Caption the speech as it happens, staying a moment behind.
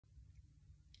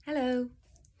Hello!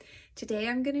 Today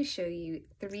I'm going to show you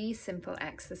 3 simple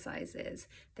exercises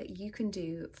that you can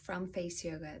do from face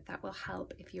yoga that will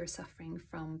help if you're suffering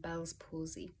from Bell's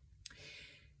palsy.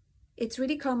 It's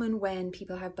really common when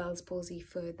people have Bell's palsy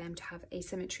for them to have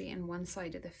asymmetry in one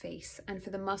side of the face and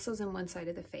for the muscles in one side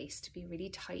of the face to be really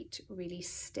tight, really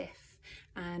stiff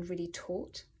and really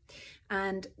taut.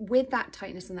 And with that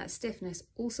tightness and that stiffness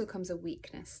also comes a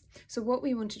weakness. So what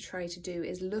we want to try to do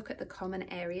is look at the common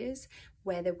areas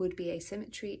where there would be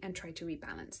asymmetry and try to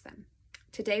rebalance them.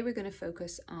 Today we're going to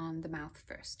focus on the mouth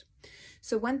first.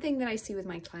 So one thing that I see with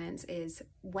my clients is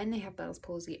when they have Bell's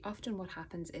palsy, often what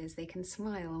happens is they can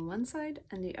smile on one side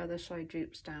and the other side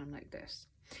droops down like this.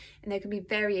 And there can be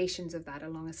variations of that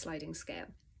along a sliding scale.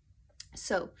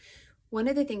 So one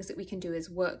of the things that we can do is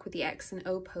work with the X and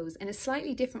O pose in a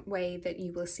slightly different way that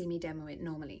you will see me demo it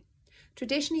normally.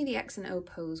 Traditionally, the X and O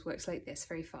pose works like this,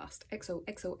 very fast. XO,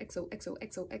 XO, XO, XO,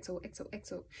 XO, XO, XO,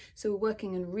 XO. So we're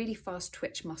working in really fast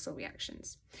twitch muscle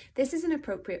reactions. This isn't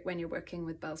appropriate when you're working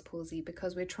with Bell's palsy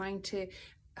because we're trying to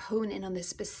hone in on the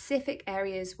specific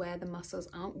areas where the muscles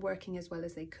aren't working as well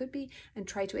as they could be and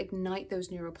try to ignite those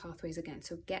neural pathways again.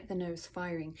 So get the nerves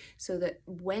firing so that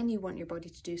when you want your body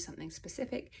to do something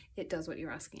specific, it does what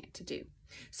you're asking it to do.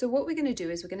 So what we're going to do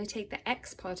is we're going to take the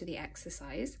X part of the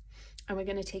exercise and we're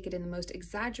going to take it in the most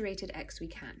exaggerated X we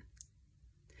can.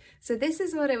 So this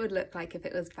is what it would look like if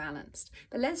it was balanced.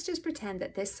 But let's just pretend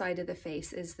that this side of the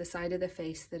face is the side of the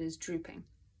face that is drooping.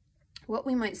 What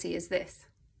we might see is this.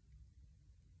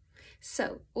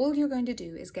 So all you're going to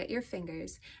do is get your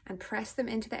fingers and press them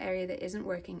into the area that isn't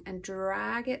working and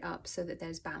drag it up so that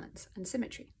there's balance and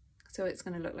symmetry. So it's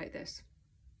going to look like this.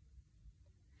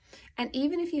 And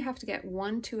even if you have to get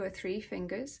 1, 2, or 3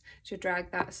 fingers to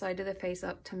drag that side of the face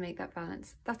up to make that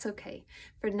balance, that's okay.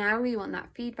 For now, we want that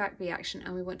feedback reaction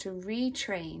and we want to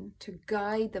retrain to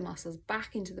guide the muscles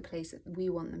back into the place that we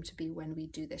want them to be when we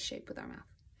do this shape with our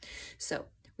mouth. So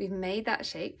we've made that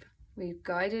shape. We've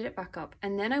guided it back up,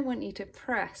 and then I want you to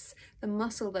press the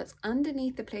muscle that's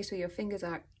underneath the place where your fingers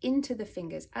are into the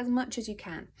fingers as much as you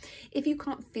can. If you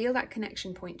can't feel that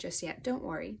connection point just yet, don't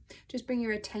worry. Just bring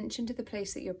your attention to the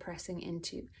place that you're pressing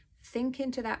into. Think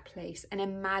into that place and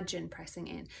imagine pressing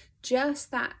in. Just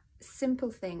that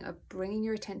simple thing of bringing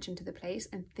your attention to the place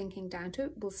and thinking down to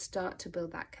it will start to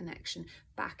build that connection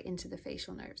back into the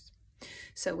facial nerves.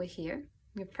 So we're here.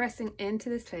 We're pressing into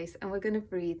this place and we're going to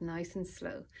breathe nice and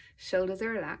slow. Shoulders are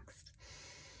relaxed.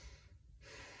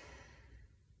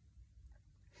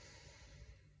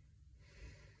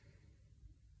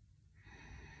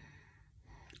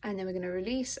 And then we're going to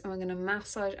release and we're going to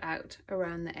massage out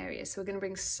around the areas. So we're going to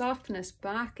bring softness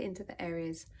back into the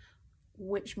areas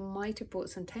which might have brought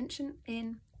some tension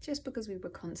in just because we were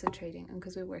concentrating and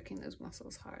because we're working those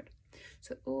muscles hard.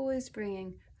 So always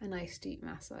bringing a nice deep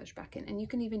massage back in. And you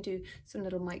can even do some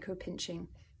little micro pinching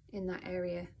in that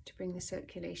area to bring the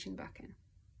circulation back in.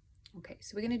 Okay,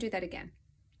 so we're going to do that again.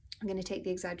 I'm going to take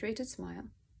the exaggerated smile.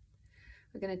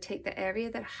 We're going to take the area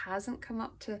that hasn't come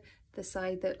up to the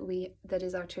side that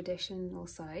is our traditional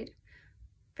side.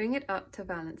 Bring it up to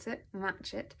balance it,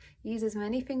 match it. Use as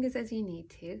many fingers as you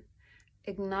need to.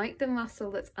 Ignite the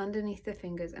muscle that's underneath the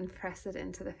fingers and press it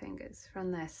into the fingers.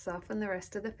 From there, soften the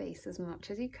rest of the face as much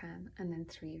as you can, and then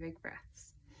 3 big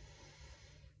breaths.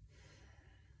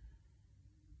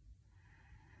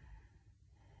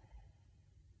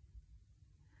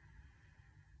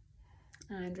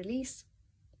 And release.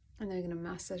 And then we're going to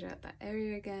massage out that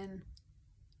area again.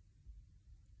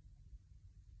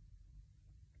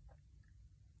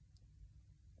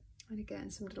 And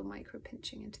again, some little micro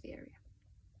pinching into the area.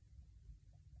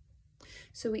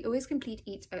 So we always complete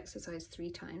each exercise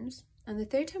 3 times, and the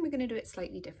 3rd time we're going to do it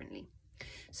slightly differently.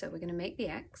 So we're going to make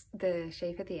the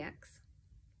shape of the X,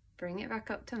 bring it back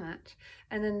up to match,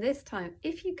 and then this time,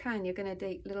 if you can, you're going to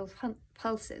take little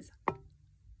pulses.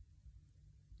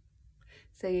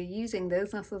 So you're using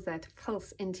those muscles there to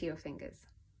pulse into your fingers.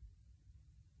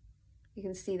 You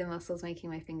can see the muscles making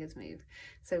my fingers move.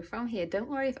 So from here, don't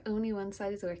worry if only one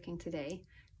side is working today.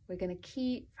 We're going to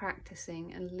keep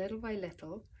practicing, and little by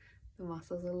little, the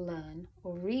muscles will learn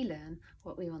or relearn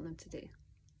what we want them to do.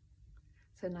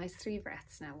 So nice 3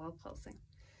 breaths now while pulsing.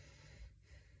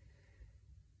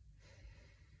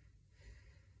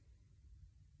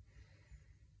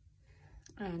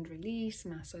 And release,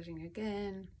 massaging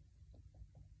again.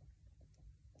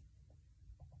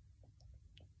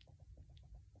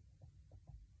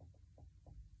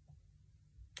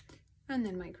 And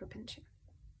then micro pinching.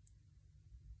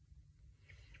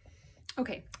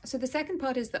 Okay, so the second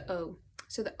part is the O.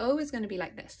 So the O is going to be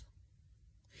like this.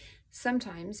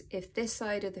 Sometimes, if this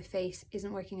side of the face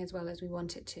isn't working as well as we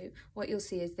want it to, what you'll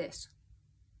see is this.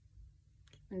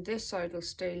 And this side will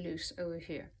stay loose over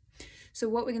here. So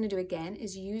what we're going to do again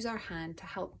is use our hand to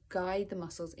help guide the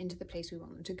muscles into the place we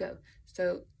want them to go.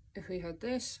 So if we had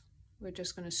this, we're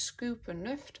just going to scoop and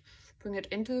lift, bring it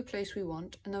into the place we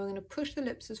want, and then we're going to push the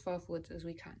lips as far forwards as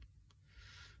we can.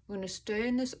 We're going to stay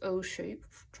in this O shape,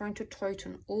 trying to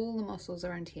tighten all the muscles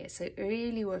around here. So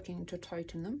really working to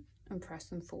tighten them and press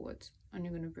them forwards. And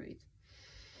you're going to breathe.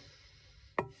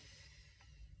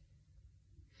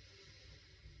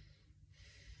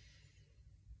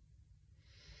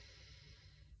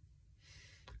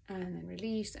 And then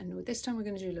release. And this time we're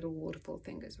going to do little waterfall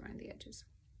fingers around the edges.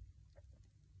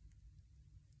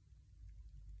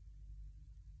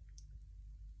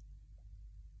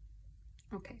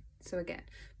 Okay, so again,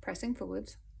 pressing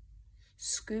forwards,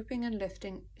 scooping and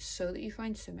lifting so that you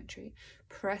find symmetry,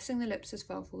 pressing the lips as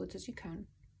far forwards as you can.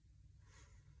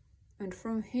 And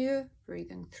from here,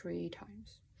 breathing 3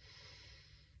 times.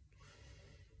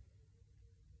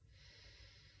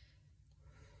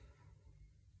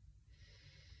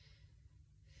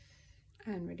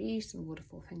 And release, and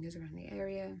waterfall fingers around the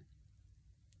area.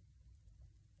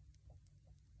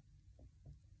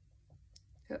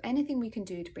 So anything we can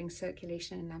do to bring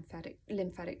circulation and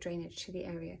lymphatic drainage to the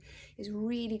area is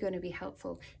really going to be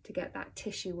helpful to get that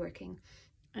tissue working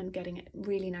and getting it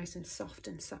really nice and soft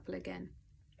and supple again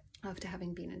after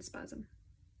having been in spasm.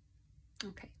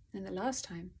 Okay, and the last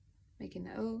time, making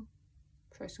the O,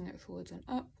 pressing it forwards and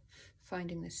up,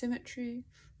 finding the symmetry,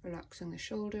 relaxing the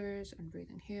shoulders and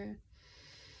breathing here.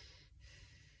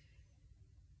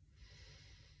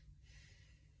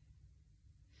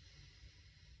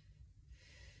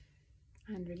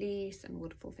 And release, and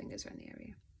waterfall fingers around the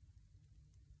area.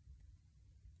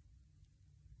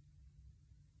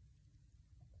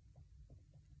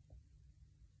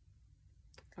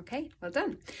 Okay, well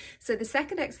done. So the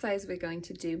second exercise we're going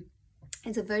to do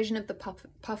is a version of the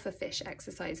puffer fish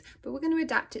exercise, but we're going to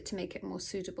adapt it to make it more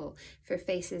suitable for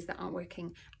faces that aren't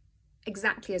working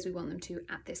exactly as we want them to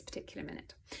at this particular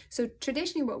minute. So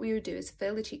traditionally what we would do is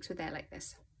fill the cheeks with air like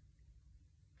this.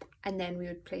 And then we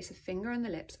would place a finger on the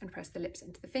lips and press the lips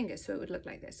into the fingers, so it would look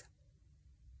like this.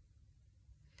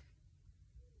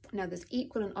 Now there's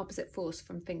equal and opposite force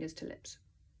from fingers to lips.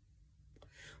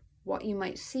 What you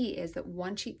might see is that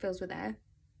one cheek fills with air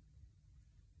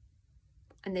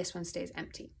and this one stays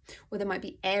empty. Or there might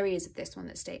be areas of this one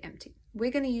that stay empty.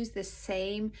 We're going to use the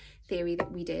same theory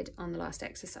that we did on the last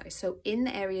exercise. So in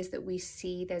the areas that we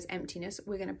see there's emptiness,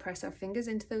 we're going to press our fingers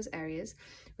into those areas.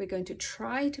 We're going to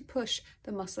try to push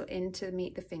the muscle in to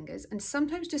meet the fingers. And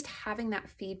sometimes just having that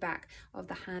feedback of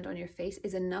the hand on your face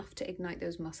is enough to ignite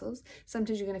those muscles.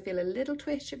 Sometimes you're going to feel a little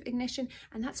twitch of ignition,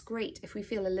 and that's great. If we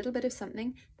feel a little bit of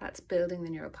something, that's building the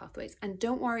neural pathways. And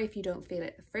don't worry if you don't feel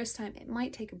it the first time. It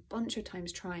might take a bunch of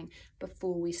times trying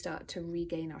before we start to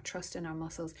regain our trust in our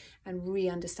muscles and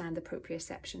re-understand the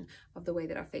proprioception of the way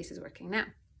that our face is working now.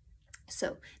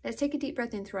 So let's take a deep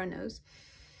breath in through our nose,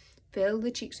 fill the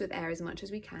cheeks with air as much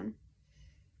as we can,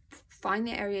 find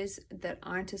the areas that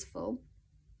aren't as full,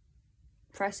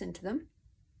 press into them,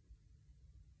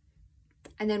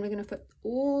 and then we're going to put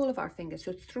all of our fingers,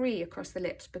 so 3 across the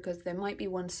lips, because there might be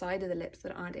one side of the lips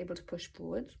that aren't able to push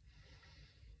forwards,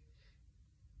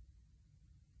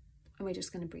 and we're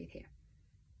just going to breathe here.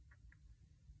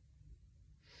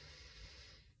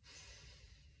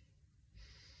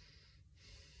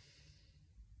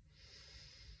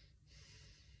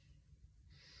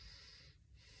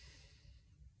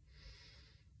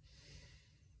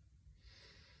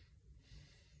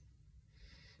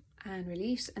 And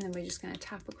release, and then we're just going to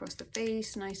tap across the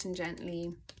face nice and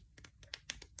gently.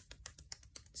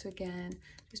 So again,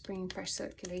 just bringing fresh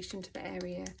circulation to the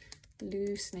area,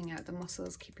 loosening out the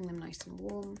muscles, keeping them nice and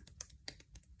warm.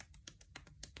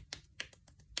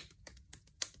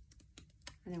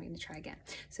 And then we're going to try again.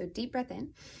 So deep breath in,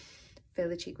 fill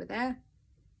the cheek with air,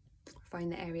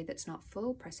 find the area that's not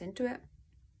full, press into it,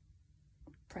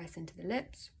 press into the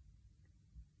lips.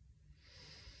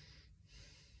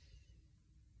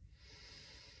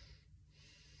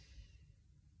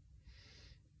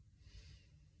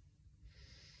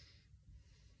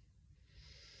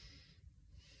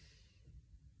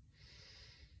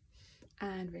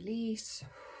 And release,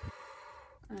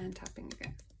 and tapping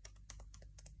again.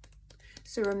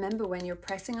 So remember, when you're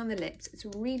pressing on the lips, it's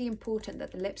really important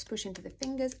that the lips push into the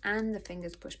fingers and the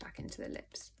fingers push back into the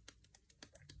lips.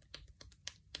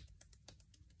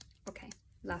 Okay,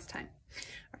 last time.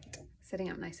 All right,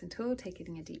 sitting up nice and tall,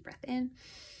 taking a deep breath in,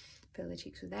 fill the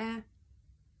cheeks with air,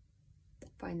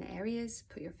 find the areas,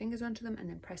 put your fingers onto them, and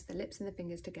then press the lips and the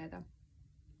fingers together.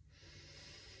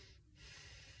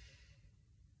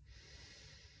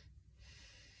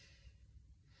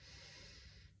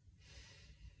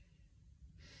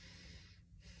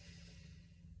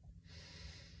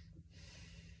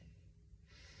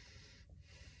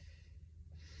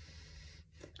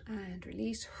 and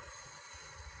release.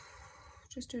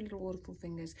 Just do little waterfall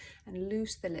fingers and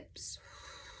loose the lips.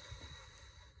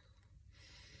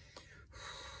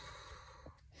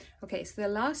 Okay, so the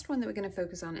last one that we're going to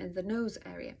focus on is the nose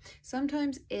area.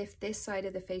 Sometimes if this side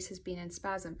of the face has been in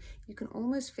spasm, you can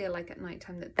almost feel like at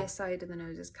nighttime that this side of the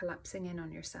nose is collapsing in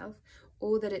on yourself,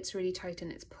 or that it's really tight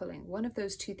and it's pulling. One of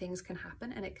those two things can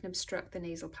happen, and it can obstruct the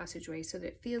nasal passageway so that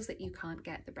it feels that you can't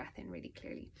get the breath in really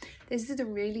clearly. This is a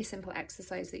really simple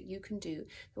exercise that you can do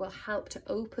that will help to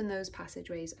open those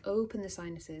passageways, open the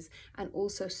sinuses, and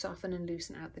also soften and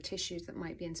loosen out the tissues that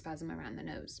might be in spasm around the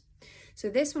nose. So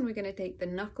this one, we're going to take the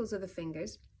knuckles of the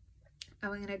fingers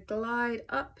and we're going to glide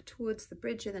up towards the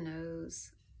bridge of the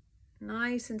nose,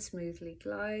 nice and smoothly,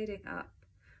 gliding up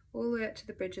all the way up to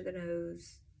the bridge of the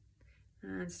nose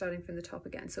and starting from the top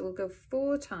again. So we'll go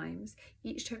 4 times.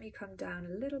 Each time you come down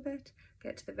a little bit,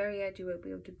 get to the very edge, you won't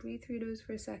be able to breathe through your nose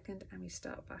for a second, and we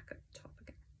start back at the top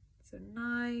again. So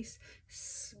nice,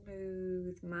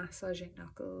 smooth, massaging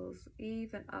knuckles,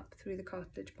 even up through the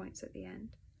cartilage points at the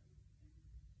end.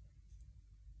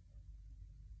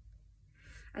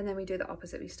 And then we do the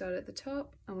opposite. We start at the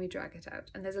top and we drag it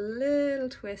out. And there's a little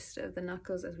twist of the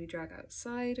knuckles as we drag out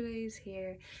sideways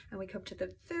here. And we come to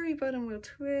the very bottom, we'll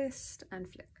twist and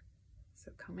flick.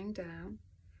 So coming down,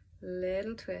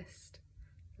 little twist,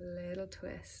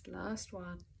 last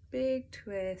one, big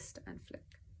twist and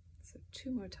flick. So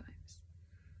 2 more times.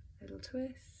 Little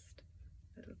twist,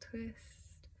 little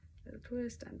twist, little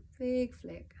twist and big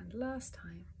flick. And last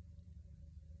time.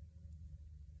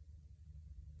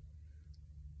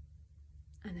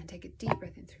 And then take a deep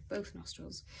breath in through both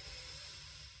nostrils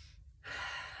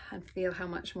and feel how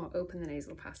much more open the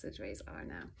nasal passageways are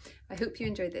now. I hope you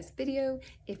enjoyed this video.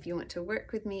 If you want to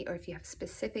work with me, or if you have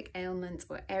specific ailments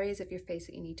or areas of your face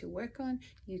that you need to work on,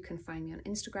 you can find me on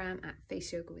Instagram at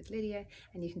Face Yoga with Lydia,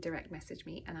 and you can direct message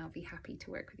me and I'll be happy to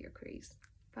work with your queries.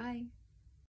 Bye.